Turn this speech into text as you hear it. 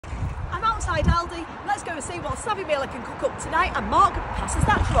outside Aldi. Let's go and see what savvy meal I can cook up tonight, and Mark passes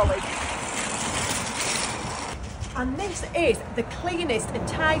that trolley. And this is the cleanest and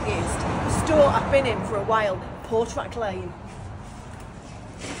tidiest store I've been in for a while, Portrack Lane.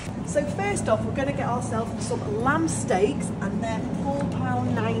 So first off, we're going to get ourselves some lamb steaks, and they're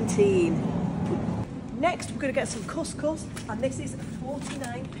 £4.19. Next, we're going to get some couscous, and this is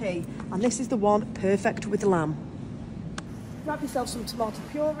 49p, and this is the one perfect with lamb. Grab yourself some tomato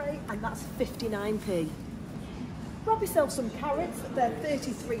puree, and that's 59p. Grab yourself some carrots, they're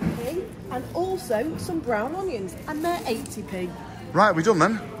 33p, and also some brown onions, and they're 80p. Right, we're done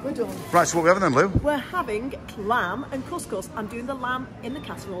then? We're done. Right, so what are we having then, Lou? We're having lamb and couscous. I'm doing the lamb in the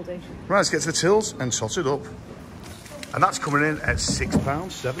casserole dish. Right, let's get to the tills and tot it up. And that's coming in at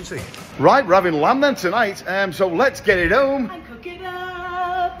 £6.70. Right, we're having lamb then tonight, so let's get it home. And cook it up.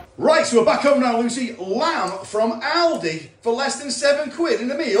 Right, so we're back home now, Lucy. Lamb from Aldi for less than £7 in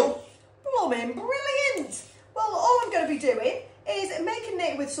a meal. Blooming brilliant. Well, all I'm going to be doing is making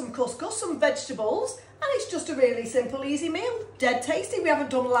it with some couscous, some vegetables, and it's just a really simple, easy meal. Dead tasty. We haven't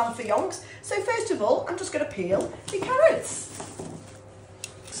done lamb for yonks. So first of all, I'm just going to peel the carrots.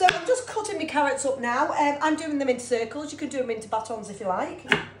 So I'm just cutting my carrots up now. I'm doing them in circles. You can do them into batons if you like.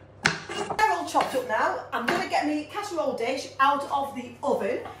 They're all chopped up now. I'm going to get my casserole dish out of the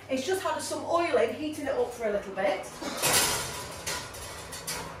oven. It's just had some oil in, heating it up for a little bit.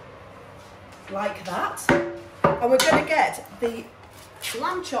 Like that. And we're going to get the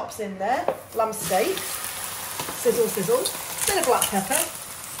lamb chops in there, lamb steak, sizzle, sizzle, bit of black pepper,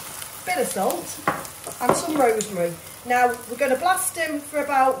 bit of salt, and some rosemary. Now, we're going to blast them for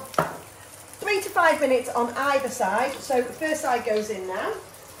about 3 to 5 minutes on either side. So the first side goes in now.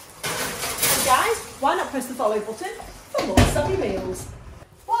 And guys, why not press the follow button for more savvy meals?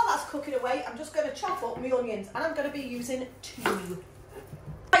 While that's cooking away, I'm just going to chop up my onions, and I'm going to be using 2.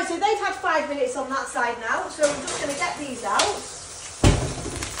 Right, so they've had 5 minutes on that side now, so I'm just going to get these out.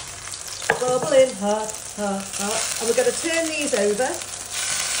 Bubbling hot, hot, hot. And we're going to turn these over,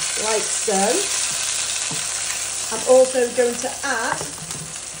 like so. I'm also going to add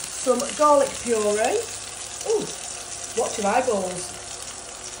some garlic puree. Ooh, watch your eyeballs.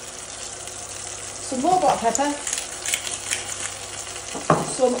 Some more black pepper.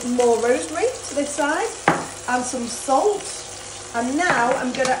 Some more rosemary to this side. And some salt. And now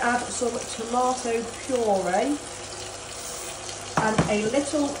I'm going to add some tomato puree. And a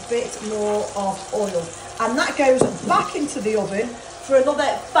little bit more of oil. And that goes back into the oven for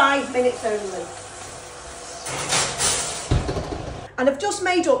another 5 minutes only. And I've just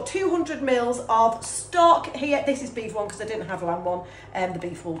made up 200 mils of stock here. This is beef one because I didn't have lamb one, and the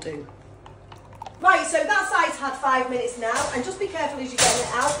beef will do. Right, so that side's had 5 minutes now, and just be careful as you're getting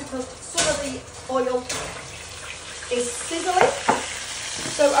it out because some of the oil is sizzling.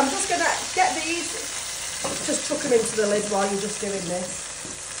 So I'm just going to get these, just chuck them into the lid while you're just doing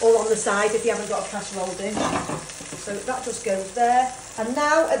this, or on the side if you haven't got a casserole dish. So that just goes there. And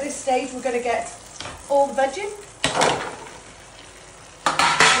now at this stage we're going to get all the veg in.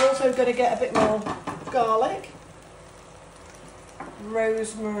 We're also going to get a bit more garlic,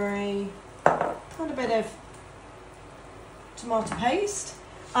 rosemary, and a bit of tomato paste.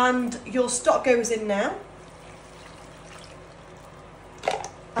 And your stock goes in now.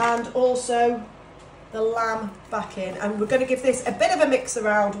 And also the lamb back in. And we're going to give this a bit of a mix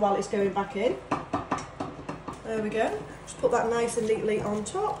around while it's going back in. There we go. Just put that nice and neatly on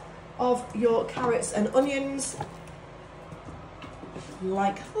top of your carrots and onions.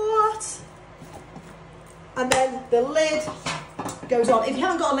 Like that. And then the lid goes on. If you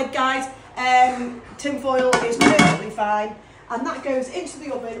haven't got a lid, guys, tin foil is perfectly fine. And that goes into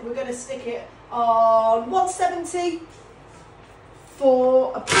the oven. We're going to stick it on 170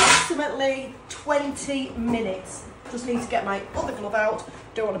 for approximately 20 minutes. Just need to get my other glove out.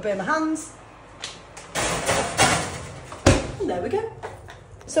 Don't want to burn my hands. And there we go.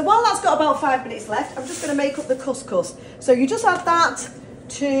 So while that's got about 5 minutes left, I'm just going to make up the couscous. So you just add that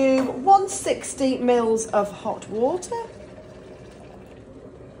to 160 mils of hot water.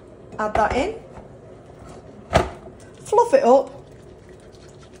 Add that in. Fluff it up,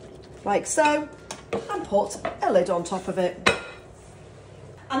 like so, and put a lid on top of it.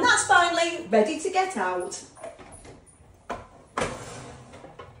 And that's finally ready to get out.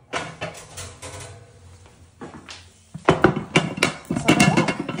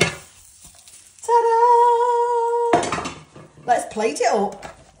 Ta-da! Let's plate it up.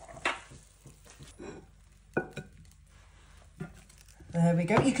 There we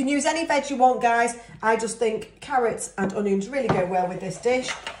go. You can use any veg you want, guys. I just think carrots and onions really go well with this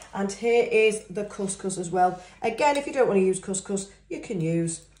dish. And here is the couscous as well. Again, if you don't want to use couscous, you can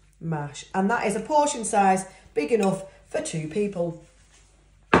use mash. And that is a portion size big enough for 2 people.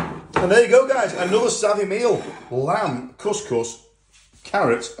 And there you go, guys. Another savvy meal. Lamb, couscous,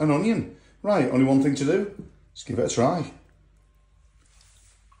 carrot and onion. Right, only one thing to do. Let's give it a try.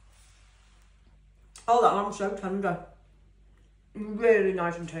 Oh, that lamb's so tender. Really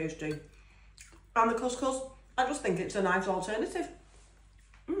nice and tasty. And the couscous, I just think it's a nice alternative.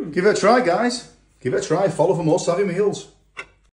 Give it a try, guys. Give it a try. Follow for more savvy meals.